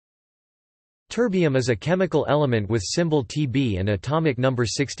Terbium is a chemical element with symbol Tb and atomic number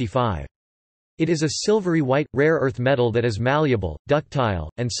 65. It is a silvery white, rare earth metal that is malleable, ductile,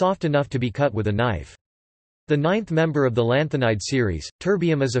 and soft enough to be cut with a knife. The ninth member of the lanthanide series,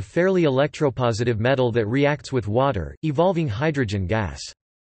 terbium is a fairly electropositive metal that reacts with water, evolving hydrogen gas.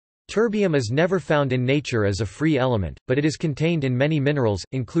 Terbium is never found in nature as a free element, but it is contained in many minerals,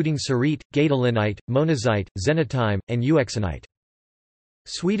 including cerite, gadolinite, monazite, xenotime, and euxenite.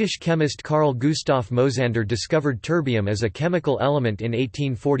 Swedish chemist Carl Gustaf Mosander discovered terbium as a chemical element in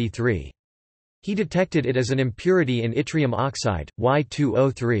 1843. He detected it as an impurity in yttrium oxide,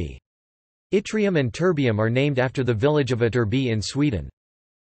 Y2O3. Yttrium and terbium are named after the village of Ytterby in Sweden.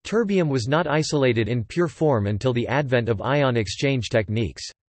 Terbium was not isolated in pure form until the advent of ion exchange techniques.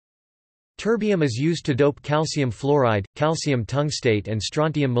 Terbium is used to dope calcium fluoride, calcium tungstate and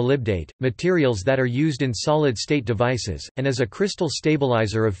strontium molybdate, materials that are used in solid-state devices, and as a crystal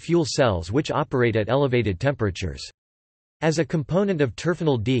stabilizer of fuel cells which operate at elevated temperatures. As a component of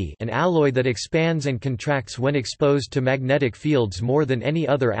terphenyl D, an alloy that expands and contracts when exposed to magnetic fields more than any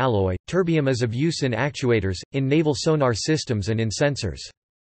other alloy, terbium is of use in actuators, in naval sonar systems and in sensors.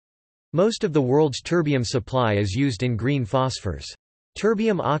 Most of the world's terbium supply is used in green phosphors.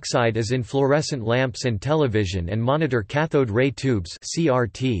 Terbium oxide is in fluorescent lamps and television and monitor cathode ray tubes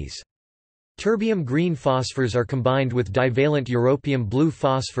 (CRTs). Terbium green phosphors are combined with divalent europium blue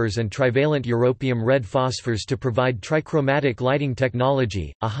phosphors and trivalent europium red phosphors to provide trichromatic lighting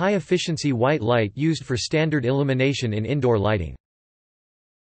technology, a high-efficiency white light used for standard illumination in indoor lighting.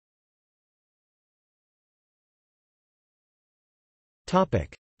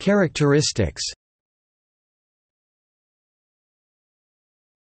 Characteristics.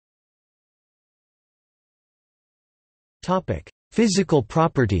 Physical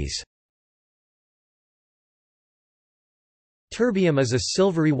properties. Terbium is a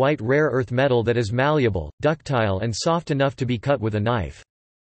silvery white rare earth metal that is malleable, ductile and soft enough to be cut with a knife.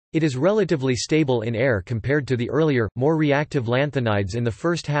 It is relatively stable in air compared to the earlier, more reactive lanthanides in the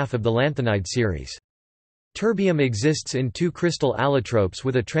first half of the lanthanide series. Terbium exists in two crystal allotropes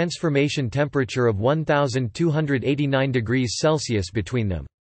with a transformation temperature of 1289 degrees Celsius between them.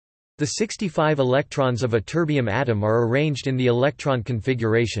 The 65 electrons of a terbium atom are arranged in the electron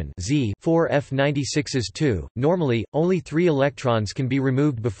configuration Z 4f96s2. Normally, only 3 electrons can be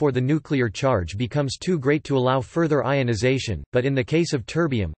removed before the nuclear charge becomes too great to allow further ionization, but in the case of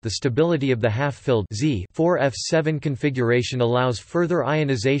terbium, the stability of the half-filled Z 4f7 configuration allows further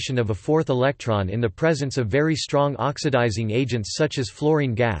ionization of a fourth electron in the presence of very strong oxidizing agents such as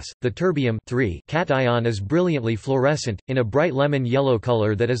fluorine gas. The terbium cation is brilliantly fluorescent, in a bright lemon-yellow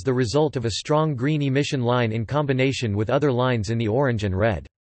color that is the result of a strong green emission line in combination with other lines in the orange and red.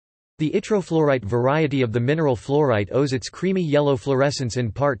 The yttrofluorite variety of the mineral fluorite owes its creamy yellow fluorescence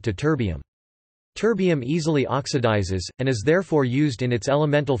in part to terbium. Terbium easily oxidizes, and is therefore used in its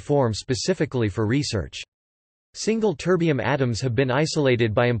elemental form specifically for research. Single terbium atoms have been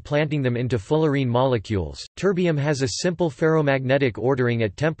isolated by implanting them into fullerene molecules. Terbium has a simple ferromagnetic ordering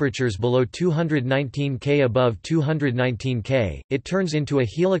at temperatures below 219 K. Above 219 K, it turns into a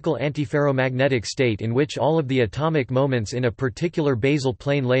helical antiferromagnetic state in which all of the atomic moments in a particular basal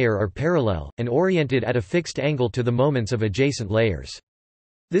plane layer are parallel, and oriented at a fixed angle to the moments of adjacent layers.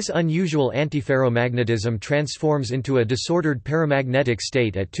 This unusual antiferromagnetism transforms into a disordered paramagnetic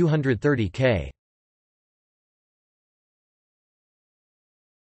state at 230 K.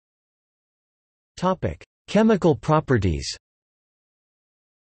 Chemical properties.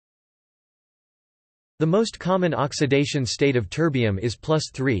 The most common oxidation state of terbium is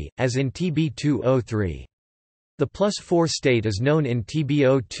 +3, as in Tb2O3. The +4 state is known in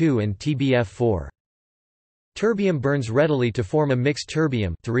TbO2 and TbF4. Terbium burns readily to form a mixed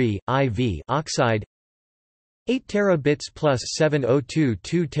terbium IV oxide 8 terabits plus 7O2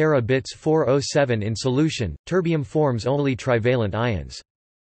 2 terabits 4O7 in solution. Terbium forms only trivalent ions.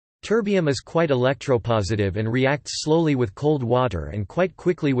 Terbium is quite electropositive and reacts slowly with cold water and quite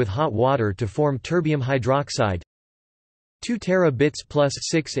quickly with hot water to form terbium hydroxide 2 terabits plus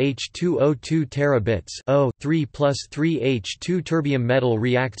 6H2O 2 terabits O3 plus 3H2. Terbium metal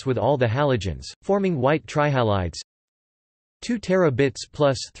reacts with all the halogens, forming white trihalides 2 terabits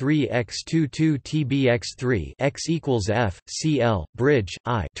plus 3x22 Tbx3 X equals F, Cl, bridge,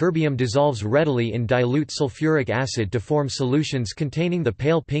 I. Terbium dissolves readily in dilute sulfuric acid to form solutions containing the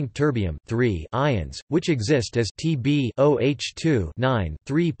pale pink terbium ions, which exist as TbOH2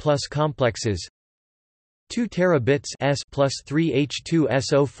 3 plus complexes 2 terabits S plus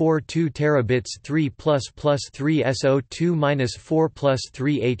 3H2SO4 2 terabits 3 plus 3SO2 minus 4 plus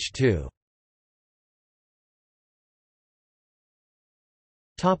 3H2.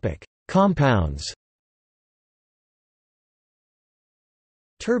 Compounds.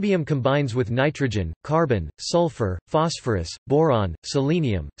 Terbium combines with nitrogen, carbon, sulfur, phosphorus, boron,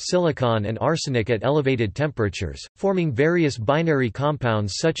 selenium, silicon and arsenic at elevated temperatures, forming various binary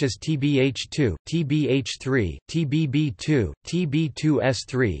compounds such as TbH2, TbH3, TbB2,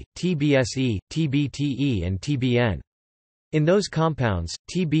 Tb2s3, TbSe, TbTe and Tbn. In those compounds,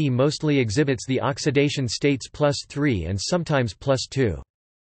 Tb mostly exhibits the oxidation states +3 and sometimes +2.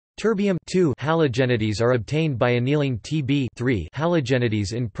 Terbium halogenides are obtained by annealing Tb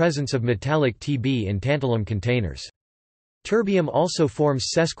halogenides in presence of metallic Tb in tantalum containers. Terbium also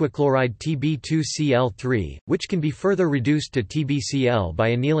forms sesquichloride Tb2Cl3, which can be further reduced to TbCl by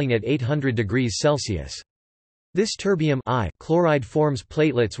annealing at 800 degrees Celsius. This terbium chloride forms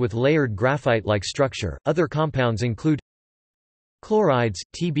platelets with layered graphite-like structure. Other compounds include chlorides,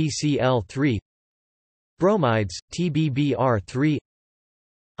 TbCl3, bromides, TbBr3,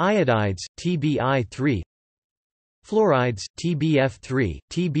 iodides, TbI3, fluorides, TbF3,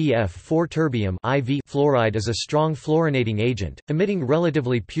 TbF4. Terbium IV fluoride is a strong fluorinating agent, emitting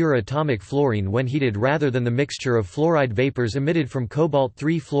relatively pure atomic fluorine when heated rather than the mixture of fluoride vapors emitted from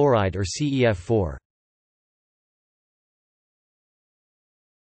cobalt-3 fluoride or CeF4.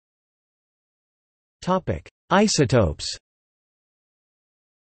 Isotopes.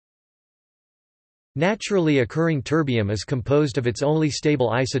 Naturally occurring terbium is composed of its only stable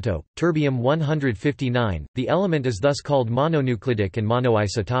isotope, terbium-159. The element is thus called mononuclidic and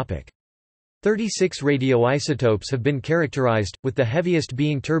monoisotopic. 36 radioisotopes have been characterized, with the heaviest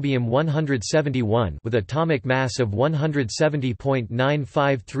being terbium-171 with atomic mass of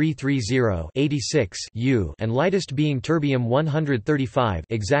 170.95330 86 U and lightest being terbium-135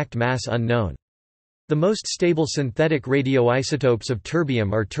 exact mass unknown. The most stable synthetic radioisotopes of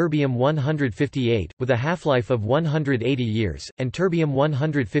terbium are terbium-158, with a half-life of 180 years, and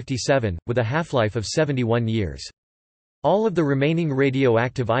terbium-157, with a half-life of 71 years. All of the remaining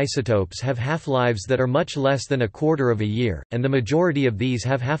radioactive isotopes have half-lives that are much less than a quarter of a year, and the majority of these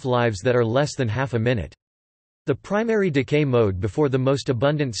have half-lives that are less than half a minute. The primary decay mode before the most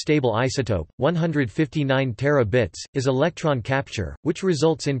abundant stable isotope, 159 terabits, is electron capture, which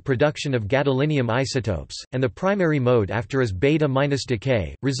results in production of gadolinium isotopes, and the primary mode after is beta-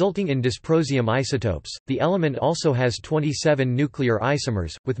 decay, resulting in dysprosium isotopes. The element also has 27 nuclear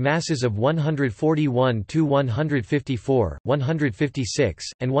isomers, with masses of 141 to 154, 156,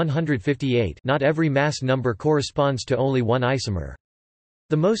 and 158. Not every mass number corresponds to only one isomer.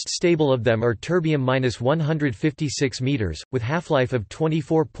 The most stable of them are terbium-156 meters, with half-life of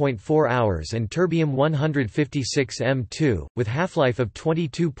 24.4 hours, and terbium-156 with half-life of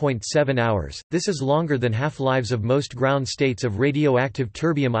 22.7 hours. This is longer than half-lives of most ground states of radioactive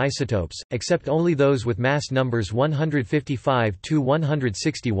terbium isotopes, except only those with mass numbers 155 to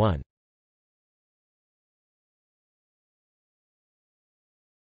 161.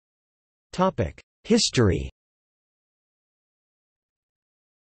 History.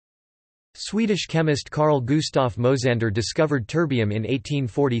 Swedish chemist Carl Gustaf Mosander discovered terbium in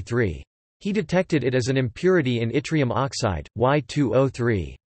 1843. He detected it as an impurity in yttrium oxide,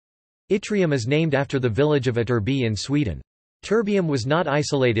 Y2O3. Yttrium is named after the village of Ytterby in Sweden. Terbium was not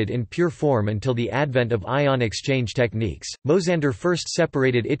isolated in pure form until the advent of ion exchange techniques. Mosander first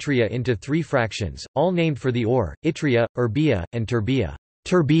separated yttria into three fractions, all named for the ore: yttria, erbia, and terbia.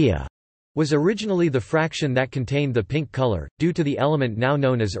 Terbia was originally the fraction that contained the pink color, due to the element now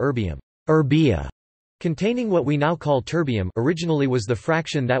known as erbium. Erbia, containing what we now call terbium, originally was the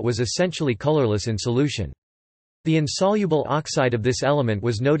fraction that was essentially colorless in solution. The insoluble oxide of this element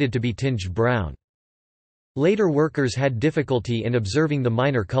was noted to be tinged brown. Later workers had difficulty in observing the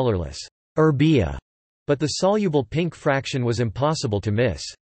minor colorless erbia, but the soluble pink fraction was impossible to miss.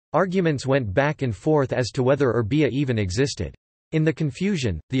 Arguments went back and forth as to whether erbia even existed. In the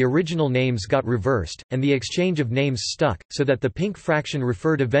confusion, the original names got reversed, and the exchange of names stuck, so that the pink fraction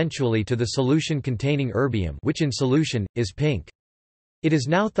referred eventually to the solution containing erbium, which in solution, is pink. It is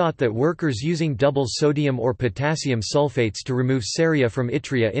now thought that workers using double sodium or potassium sulfates to remove ceria from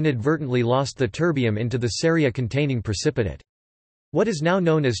yttria inadvertently lost the terbium into the ceria-containing precipitate. What is now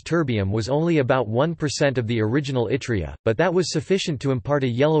known as terbium was only about 1% of the original yttria, but that was sufficient to impart a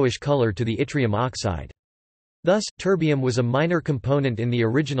yellowish color to the yttrium oxide. Thus, terbium was a minor component in the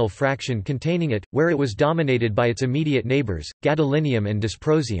original fraction containing it, where it was dominated by its immediate neighbors, gadolinium and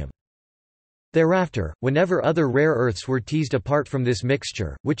dysprosium. Thereafter, whenever other rare earths were teased apart from this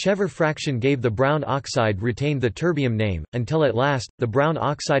mixture, whichever fraction gave the brown oxide retained the terbium name, until at last, the brown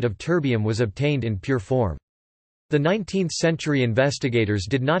oxide of terbium was obtained in pure form. The 19th-century investigators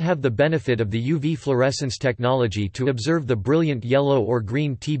did not have the benefit of the UV fluorescence technology to observe the brilliant yellow or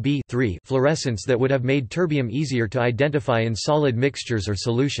green Tb fluorescence that would have made terbium easier to identify in solid mixtures or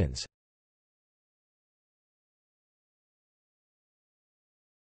solutions.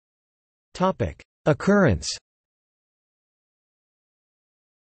 Occurrence.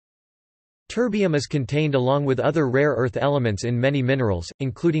 Terbium is contained along with other rare earth elements in many minerals,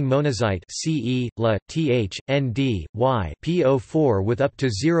 including monazite Ce, La, Th, Nd, Y, PO4 with up to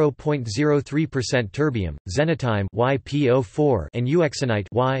 0.03% terbium, xenotime YPO4 and euxenite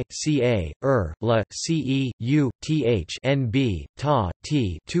Y, Ca, La, Ce, U, Th, Nb, Ta,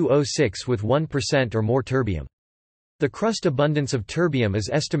 T 206 with 1% or more terbium. The crust abundance of terbium is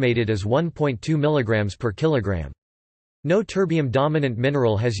estimated as 1.2 mg per kilogram. No terbium-dominant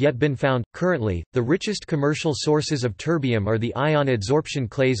mineral has yet been found. Currently, the richest commercial sources of terbium are the ion adsorption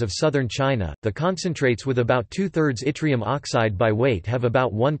clays of southern China. The concentrates with about 2/3 yttrium oxide by weight have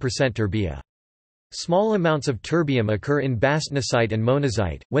about 1% terbia. Small amounts of terbium occur in bastnasite and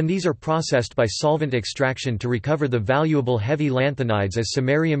monazite. When these are processed by solvent extraction to recover the valuable heavy lanthanides as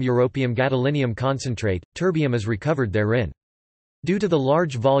samarium europium gadolinium concentrate, terbium is recovered therein. Due to the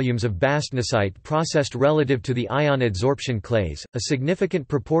large volumes of bastnasite processed relative to the ion adsorption clays, a significant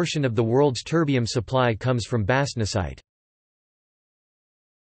proportion of the world's terbium supply comes from bastnasite.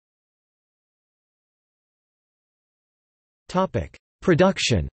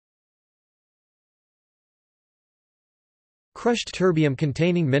 Production. Crushed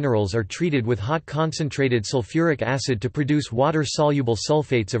terbium-containing minerals are treated with hot concentrated sulfuric acid to produce water-soluble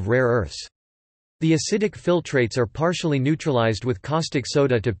sulfates of rare earths. The acidic filtrates are partially neutralized with caustic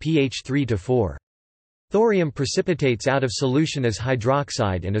soda to pH 3 to 4. Thorium precipitates out of solution as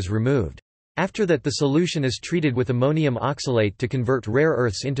hydroxide and is removed. After that, the solution is treated with ammonium oxalate to convert rare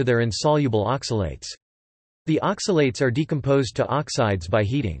earths into their insoluble oxalates. The oxalates are decomposed to oxides by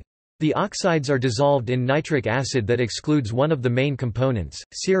heating. The oxides are dissolved in nitric acid that excludes one of the main components,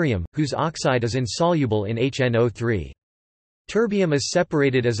 cerium, whose oxide is insoluble in HNO3. Terbium is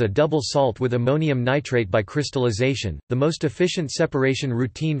separated as a double salt with ammonium nitrate by crystallization. The most efficient separation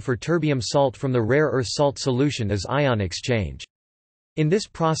routine for terbium salt from the rare earth salt solution is ion exchange. In this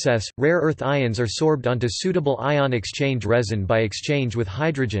process, rare earth ions are sorbed onto suitable ion exchange resin by exchange with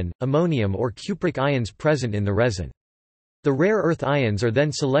hydrogen, ammonium or cupric ions present in the resin. The rare earth ions are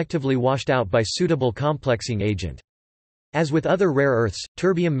then selectively washed out by suitable complexing agent. As with other rare earths,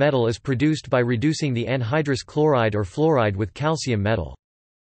 terbium metal is produced by reducing the anhydrous chloride or fluoride with calcium metal.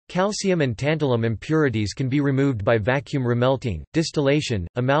 Calcium and tantalum impurities can be removed by vacuum remelting, distillation,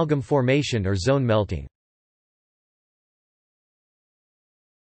 amalgam formation or zone melting.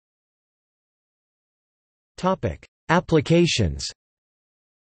 Applications.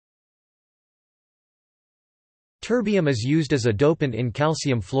 Terbium is used as a dopant in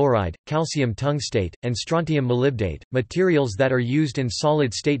calcium fluoride, calcium tungstate, and strontium molybdate, materials that are used in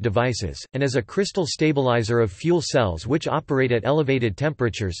solid-state devices, and as a crystal stabilizer of fuel cells which operate at elevated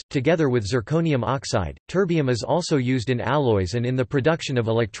temperatures. Together with zirconium oxide, terbium is also used in alloys and in the production of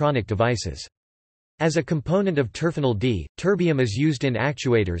electronic devices. As a component of terphenyl D, terbium is used in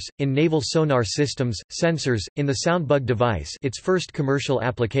actuators, in naval sonar systems, sensors, in the soundbug device, its first commercial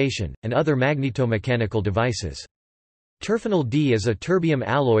application, and other magnetomechanical devices. Terphenyl D is a terbium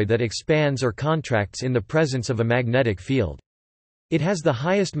alloy that expands or contracts in the presence of a magnetic field. It has the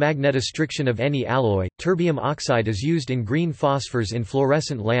highest magnetostriction of any alloy. Terbium oxide is used in green phosphors in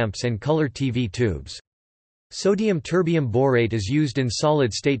fluorescent lamps and color TV tubes. Sodium terbium borate is used in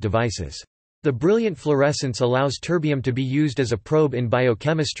solid-state devices. The brilliant fluorescence allows terbium to be used as a probe in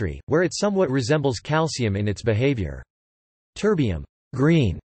biochemistry, where it somewhat resembles calcium in its behavior. Terbium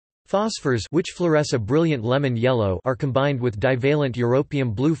green phosphors, which fluoresce a brilliant lemon yellow, are combined with divalent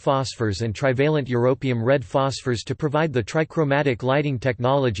europium blue phosphors and trivalent europium red phosphors to provide the trichromatic lighting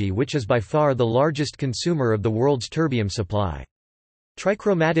technology, which is by far the largest consumer of the world's terbium supply.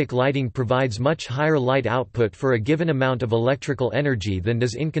 Trichromatic lighting provides much higher light output for a given amount of electrical energy than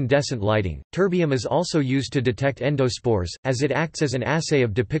does incandescent lighting. Terbium is also used to detect endospores, as it acts as an assay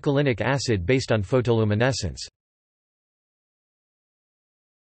of dipicolinic acid based on photoluminescence.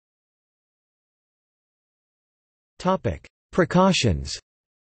 Precautions.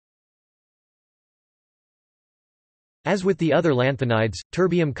 As with the other lanthanides,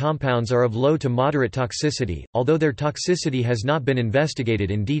 terbium compounds are of low to moderate toxicity, although their toxicity has not been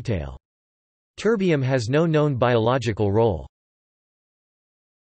investigated in detail. Terbium has no known biological role.